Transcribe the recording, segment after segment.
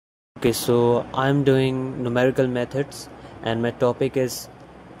Okay, so I'm doing numerical methods and my topic is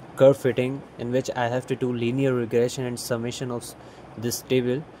curve fitting, in which I have to do linear regression and summation of this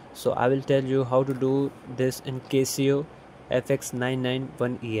table. So I will tell you how to do this in Casio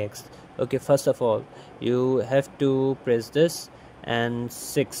fx-991EX. Okay, first of all, you have to press this and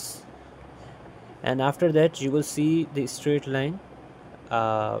 6, and after that you will see the straight line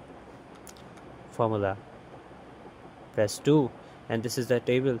formula. Press 2 and this is the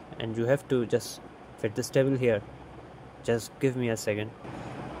table, and you have to just fit this table here. Just give me a second.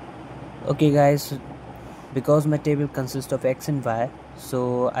 Okay guys, because my table consists of x and y,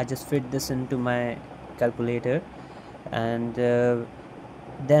 so I just fit this into my calculator, and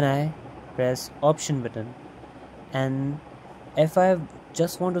then I press option button, and if I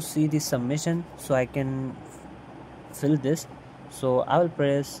just want to see the summation so I can fill this, so I will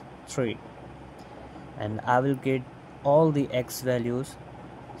press 3 and I will get all the x values.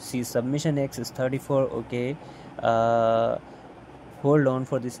 See, submission x is 34. Okay, hold on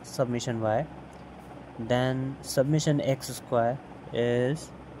for this submission y. Then submission x square is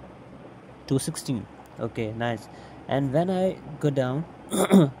 216. Okay, nice. And when I go down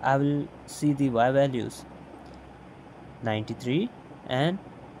I will see the y values 93 and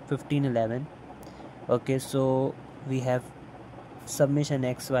 1511. Okay, so we have submission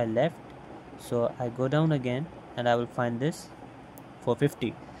xy left, so I go down again and I will find this for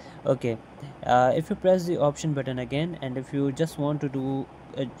 50. Okay, if you press the option button again, and if you just want to do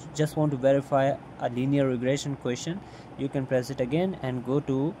verify a linear regression question, you can press it again and go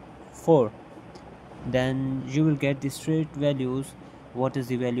to 4. Then you will get the straight values, what is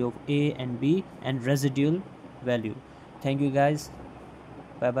the value of a and b, and residual value. Thank you guys,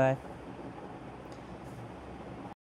 bye bye.